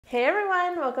Hey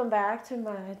everyone, welcome back to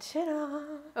my channel.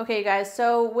 Okay guys,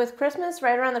 so with Christmas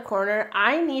right around the corner,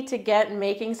 I need to get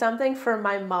making something for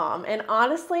my mom. And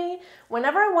honestly,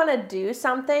 whenever I want to do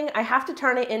something, I have to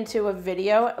turn it into a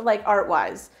video, like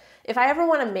art-wise. If I ever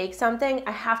want to make something,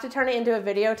 I have to turn it into a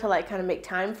video to like kind of make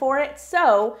time for it.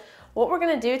 So what we're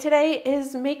gonna do today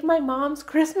is make my mom's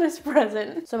Christmas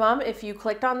present. So mom, if you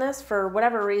clicked on this for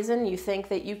whatever reason, you think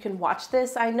that you can watch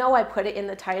this, I know I put it in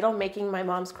the title, making my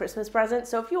mom's Christmas present.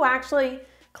 So if you actually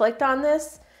clicked on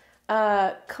this,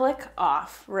 click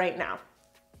off right now,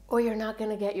 or you're not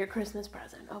gonna get your Christmas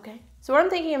present, okay? So what I'm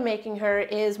thinking of making her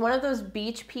is one of those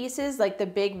beach pieces, like the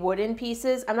big wooden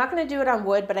pieces. I'm not gonna do it on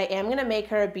wood, but I am gonna make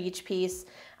her a beach piece.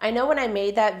 I know when I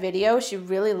made that video, she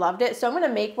really loved it, so I'm gonna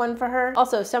make one for her.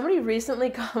 Also, somebody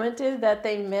recently commented that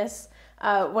they miss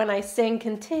when I sing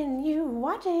 "Continue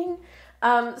Watching."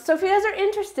 So if you guys are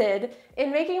interested in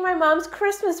making my mom's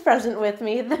Christmas present with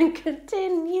me, then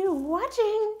continue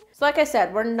watching. So like I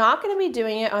said, we're not gonna be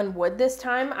doing it on wood this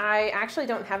time. I actually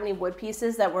don't have any wood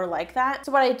pieces that were like that.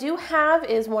 So what I do have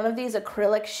is one of these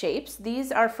acrylic shapes.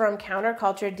 These are from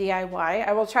CounterCultureDIY.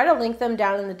 I will try to link them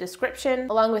down in the description,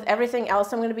 along with everything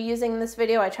else I'm gonna be using in this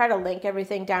video. I try to link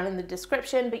everything down in the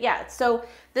description, but yeah, so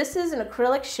this is an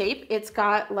acrylic shape. It's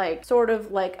got like sort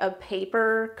of like a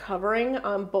paper covering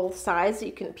on both sides that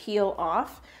you can peel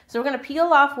off. So we're gonna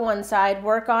peel off one side,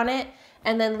 work on it,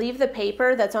 and then leave the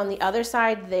paper that's on the other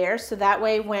side there, so that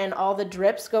way when all the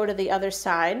drips go to the other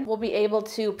side, we'll be able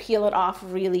to peel it off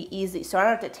really easy. So I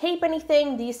don't have to tape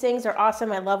anything. These things are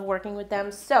awesome. I love working with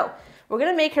them. So we're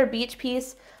gonna make her beach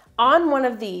piece on one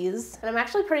of these, and I'm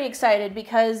actually pretty excited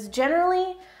because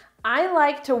generally I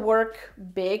like to work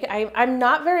big. I'm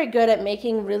not very good at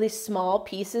making really small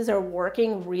pieces or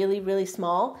working really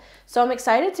small. So I'm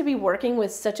excited to be working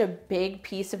with such a big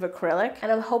piece of acrylic,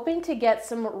 and I'm hoping to get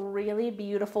some really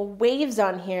beautiful waves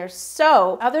on here.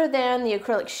 So other than the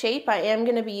acrylic shape, I am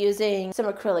gonna be using some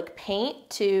acrylic paint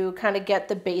to kind of get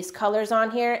the base colors on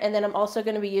here. And then I'm also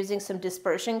gonna be using some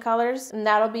dispersion colors, and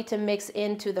that'll be to mix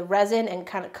into the resin and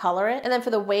kind of color it. And then for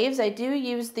the waves, I do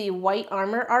use the white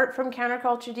R.LUM.R art from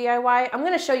CounterCultureDIY. I'm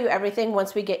going to show you everything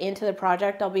once we get into the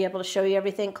project. I'll be able to show you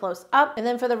everything close up. And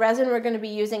then for the resin, we're going to be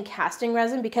using casting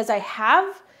resin because I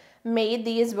have made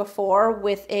these before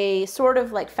with a sort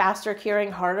of like faster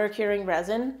curing, harder curing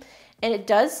resin. And it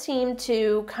does seem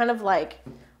to kind of like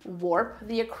warp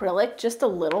the acrylic just a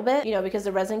little bit, you know, because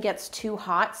the resin gets too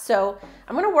hot. So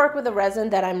I'm going to work with a resin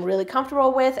that I'm really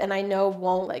comfortable with and I know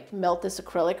won't like melt this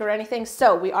acrylic or anything.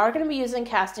 So we are going to be using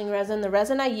casting resin. The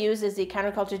resin I use is the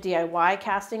CounterCultureDIY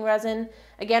casting resin.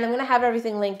 Again, I'm going to have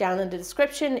everything linked down in the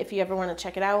description if you ever want to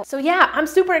check it out. So yeah, I'm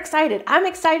super excited. I'm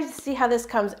excited to see how this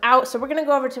comes out. So we're going to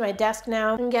go over to my desk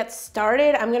now and get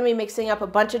started. I'm going to be mixing up a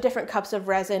bunch of different cups of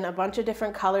resin, a bunch of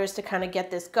different colors to kind of get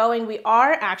this going. We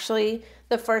are actually,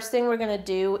 the first thing we're going to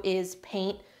do is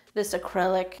paint this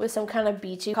acrylic with some kind of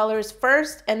beachy colors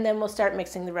first, and then we'll start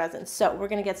mixing the resin. So we're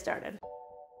going to get started.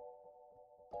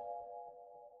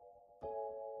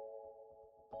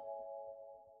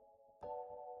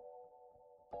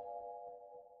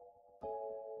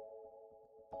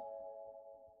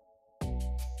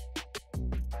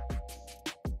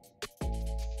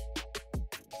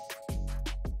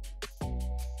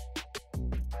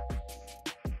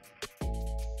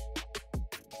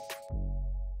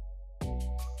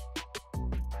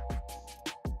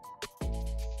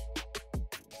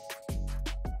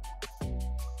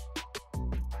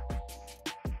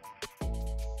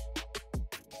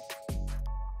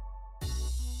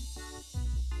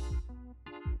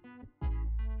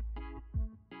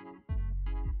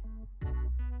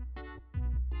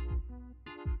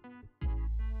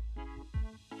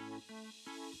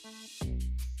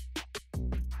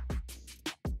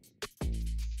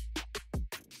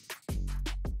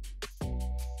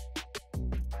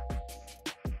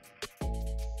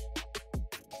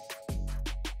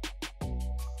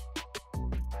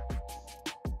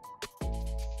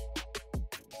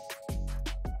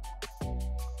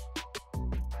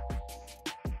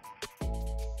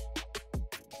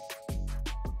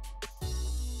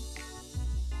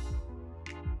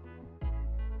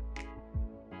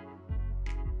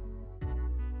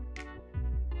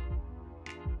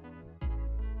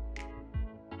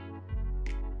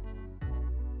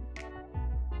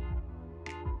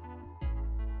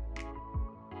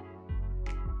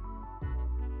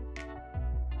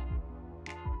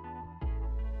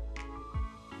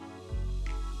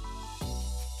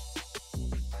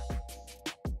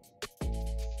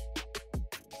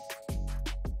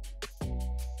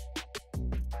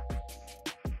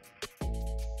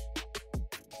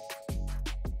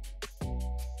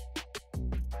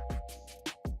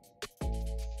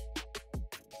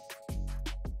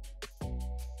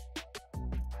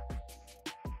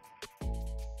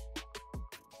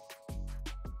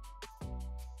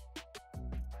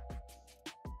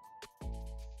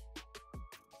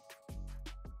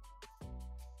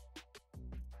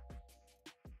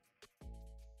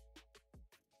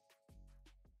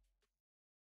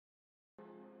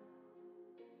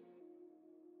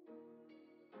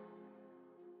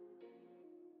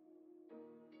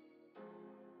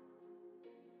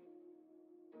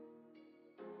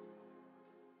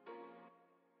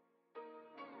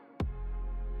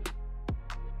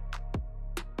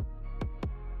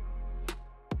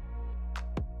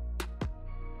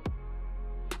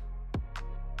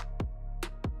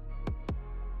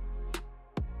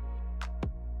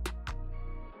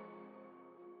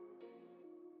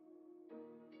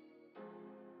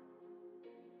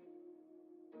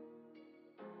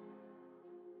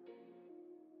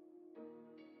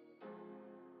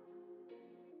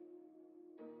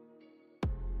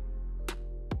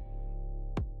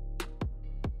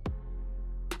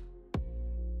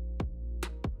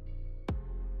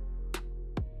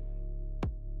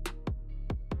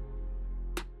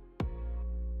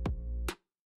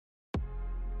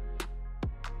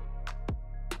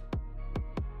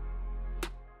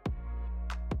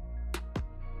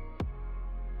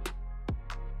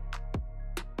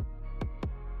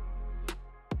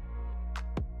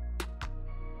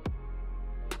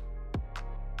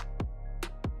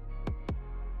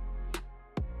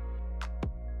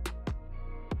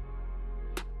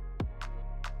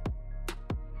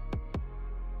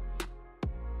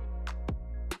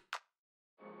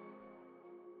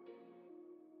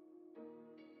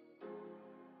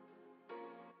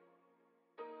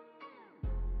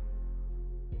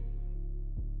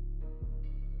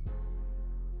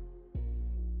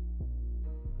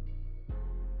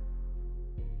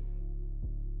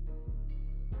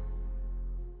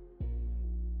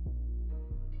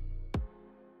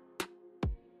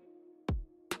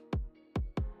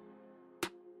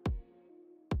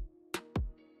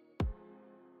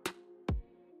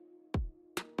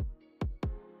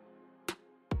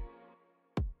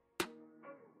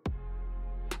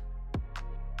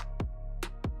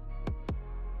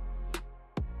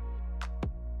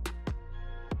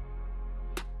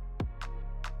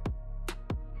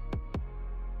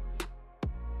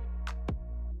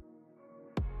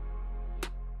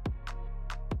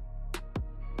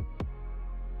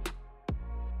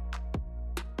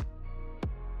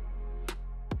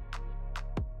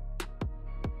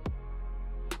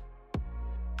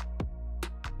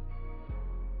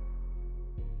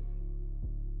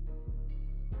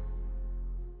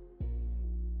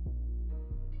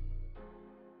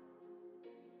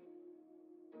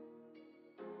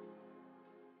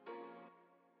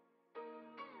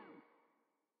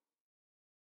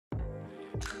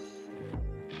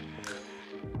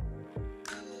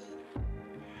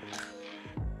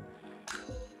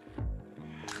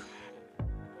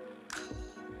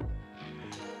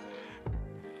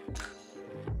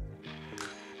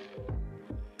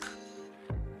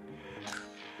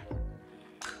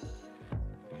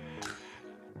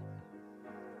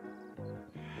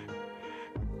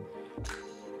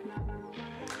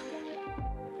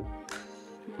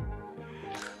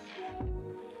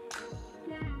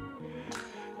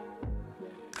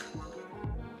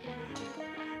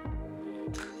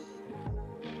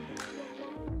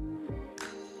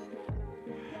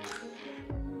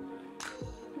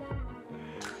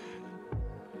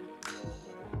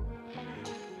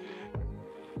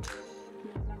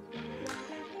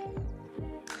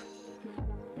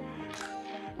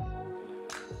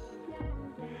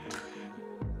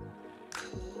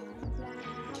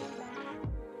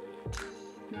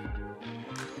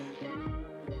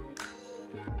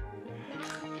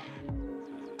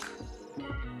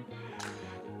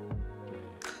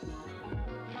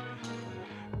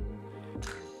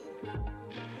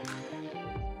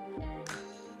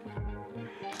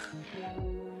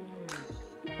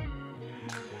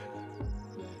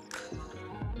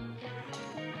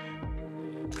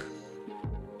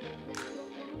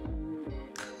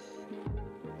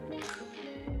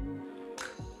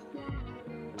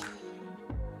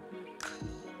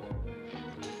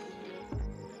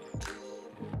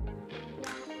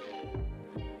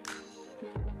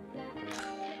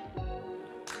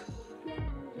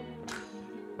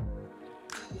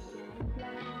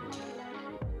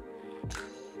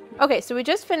 Okay, so we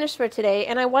just finished for today,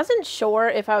 and I wasn't sure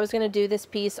if I was going to do this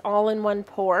piece all in one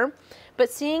pour,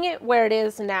 but seeing it where it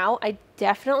is now, I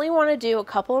definitely want to do a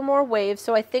couple of more waves.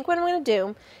 So I think what I'm going to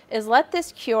do is let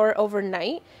this cure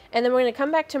overnight, and then we're going to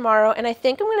come back tomorrow, and I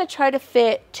think I'm going to try to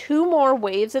fit 2 more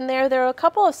waves in there. There are a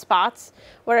couple of spots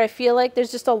where I feel like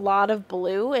there's just a lot of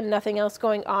blue and nothing else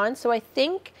going on, so I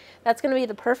think that's going to be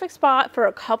the perfect spot for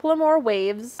a couple of more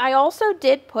waves. I also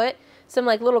did put some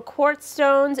like little quartz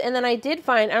stones, and then I did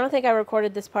find, I don't think I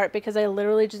recorded this part because I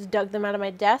literally just dug them out of my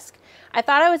desk. I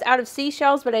thought I was out of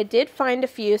seashells, but I did find a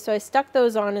few, so I stuck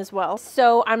those on as well.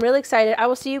 So I'm really excited. I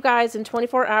will see you guys in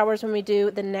 24 hours when we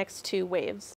do the next 2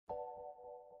 waves.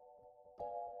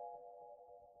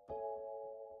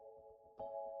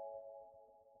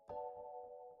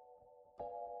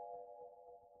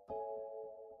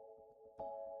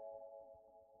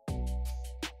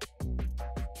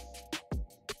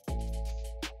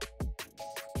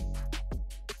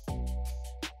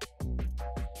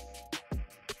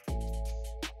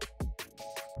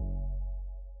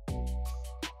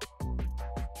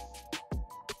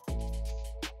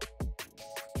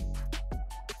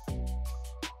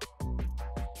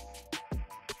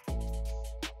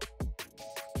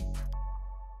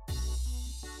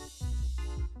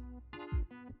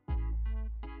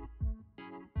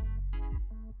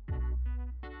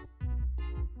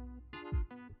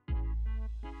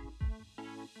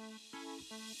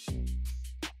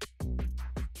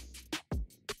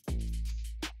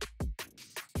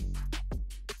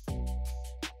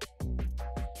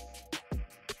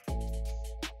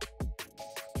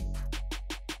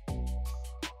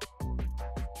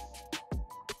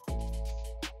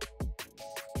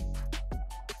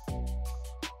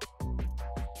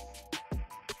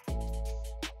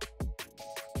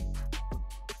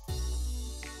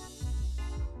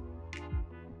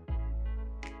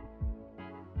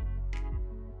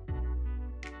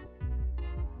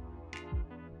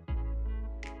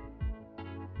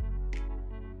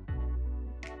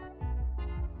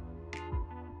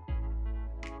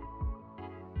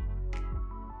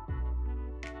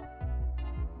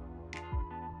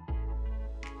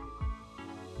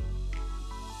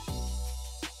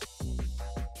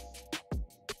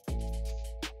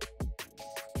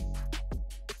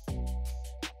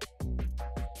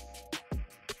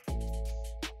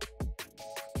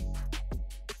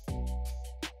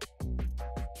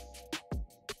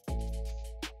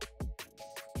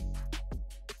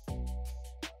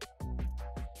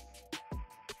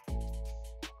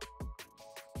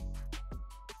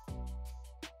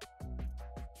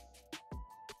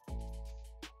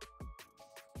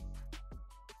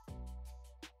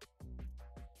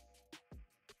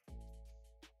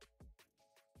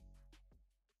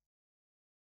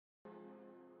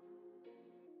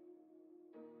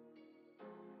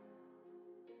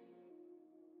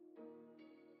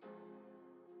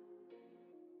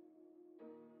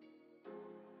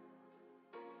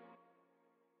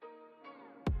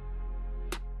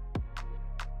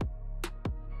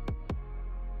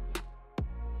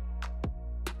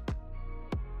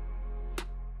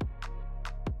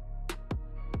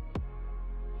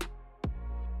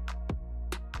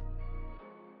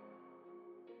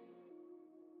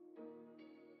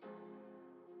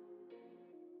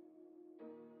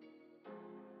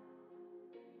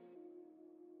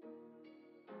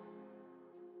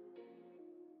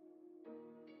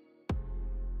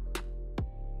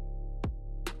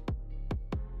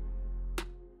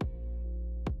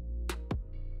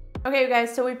 Okay, you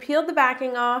guys, so we peeled the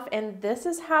backing off, and this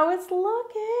is how it's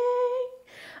looking.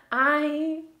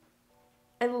 I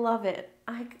love it.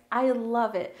 I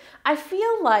love it. I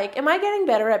feel like, am I getting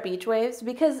better at beach waves?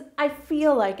 Because I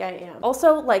feel like I am.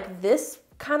 Also, like this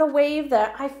kind of wave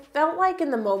that I felt like in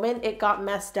the moment it got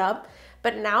messed up,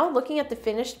 but now looking at the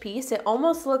finished piece, it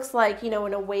almost looks like, you know,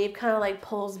 when a wave kind of like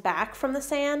pulls back from the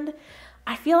sand.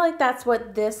 I feel like that's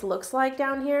what this looks like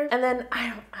down here. And then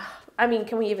I mean,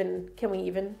 can we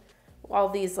even, all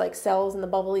these like cells and the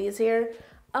bubblies here.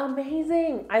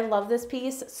 Amazing. I love this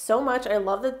piece so much. I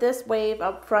love that this wave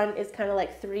up front is kind of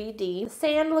like 3D. The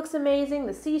sand looks amazing.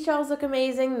 The seashells look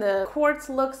amazing. The quartz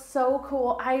looks so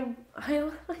cool. I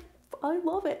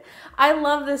love it. I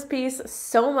love this piece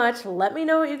so much. Let me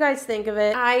know what you guys think of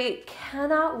it. I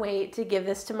cannot wait to give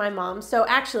this to my mom. So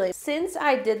actually, since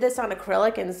I did this on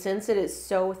acrylic and since it is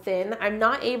so thin, I'm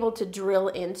not able to drill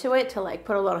into it to like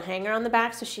put a little hanger on the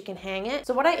back so she can hang it.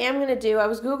 So what I am gonna do, I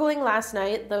was Googling last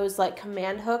night those like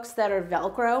command hooks that are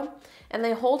Velcro, and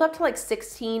they hold up to like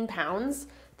 16 pounds.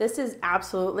 This is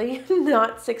absolutely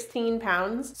not 16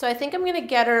 pounds. So I think I'm gonna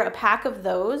get her a pack of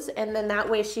those, and then that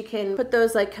way she can put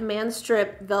those like command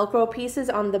strip Velcro pieces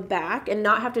on the back and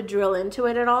not have to drill into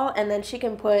it at all. And then she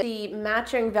can put the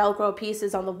matching Velcro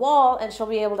pieces on the wall and she'll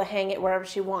be able to hang it wherever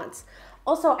she wants.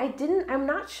 Also, I'm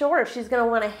not sure if she's gonna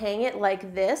wanna hang it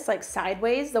like this, like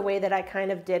sideways, the way that I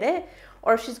kind of did it,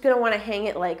 or if she's gonna wanna hang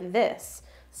it like this.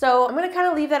 So I'm gonna kind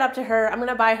of leave that up to her. I'm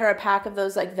gonna buy her a pack of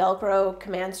those like Velcro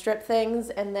command strip things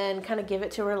and then kind of give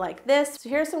it to her like this. So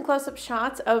here's some close-up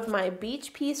shots of my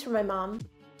beach piece for my mom.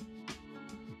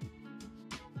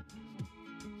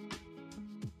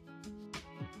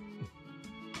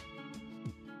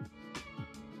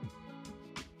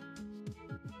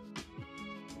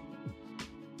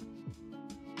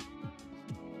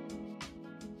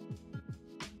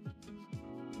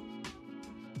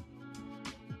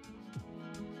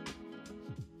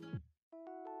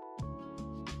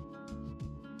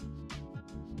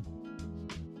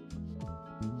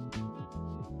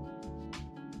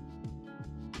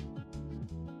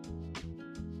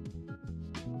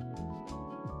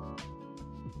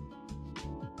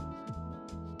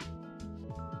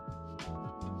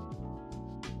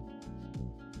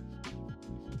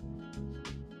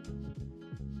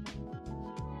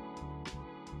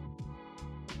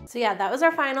 So yeah, that was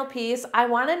our final piece. I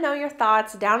want to know your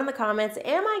thoughts down in the comments.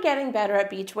 Am I getting better at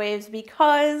beach waves?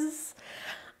 Because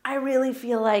I really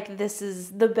feel like this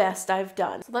is the best I've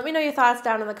done. So let me know your thoughts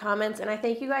down in the comments, and I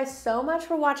thank you guys so much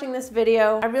for watching this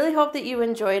video. I really hope that you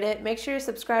enjoyed it. Make sure you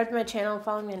subscribe to my channel and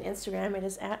follow me on Instagram. It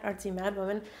is at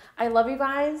Artsymadwoman. I love you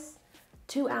guys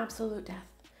to absolute death.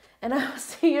 And I will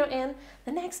see you in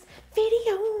the next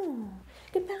video.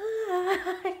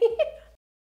 Goodbye.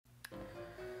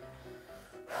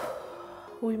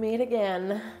 We meet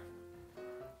again.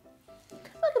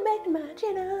 Welcome back to my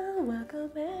channel. Welcome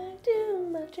back to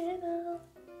my channel.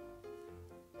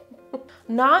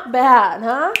 Not bad,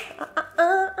 huh?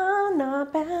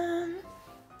 Not bad.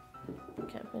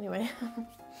 Okay, anyway.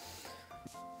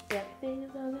 Everything is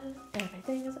all good.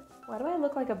 Everything is. Why do I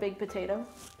look like a big potato?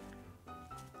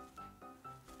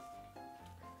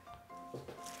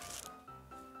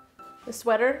 The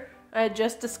sweater I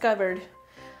just discovered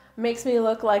makes me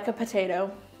look like a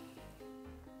potato.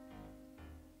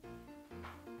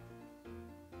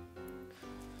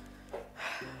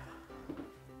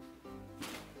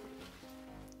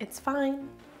 It's fine.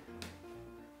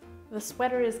 The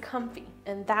sweater is comfy,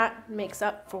 and that makes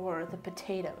up for the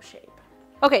potato shape.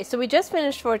 Okay, so we just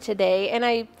finished for today,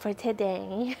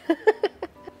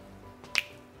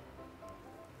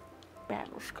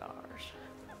 battle scars.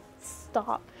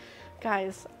 Stop.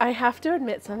 Guys, I have to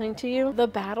admit something to you. The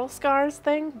battle scars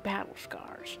thing, battle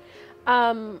scars.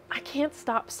 I can't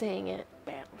stop saying it.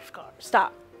 Battle scars.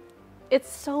 Stop.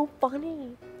 It's so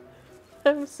funny.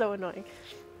 I'm so annoying.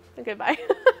 Okay, bye.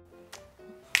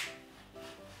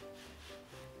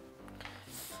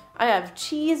 I have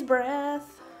cheese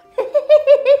breath.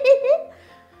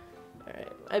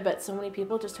 Alright, I bet so many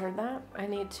people just heard that. I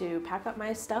need to pack up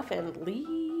my stuff and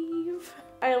leave.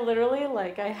 I literally,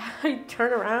 like, I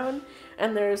turn around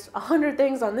and there's 100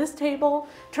 things on this table,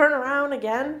 turn around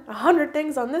again, 100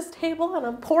 things on this table, and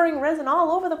I'm pouring resin all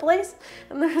over the place,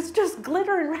 and there's just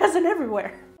glitter and resin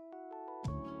everywhere.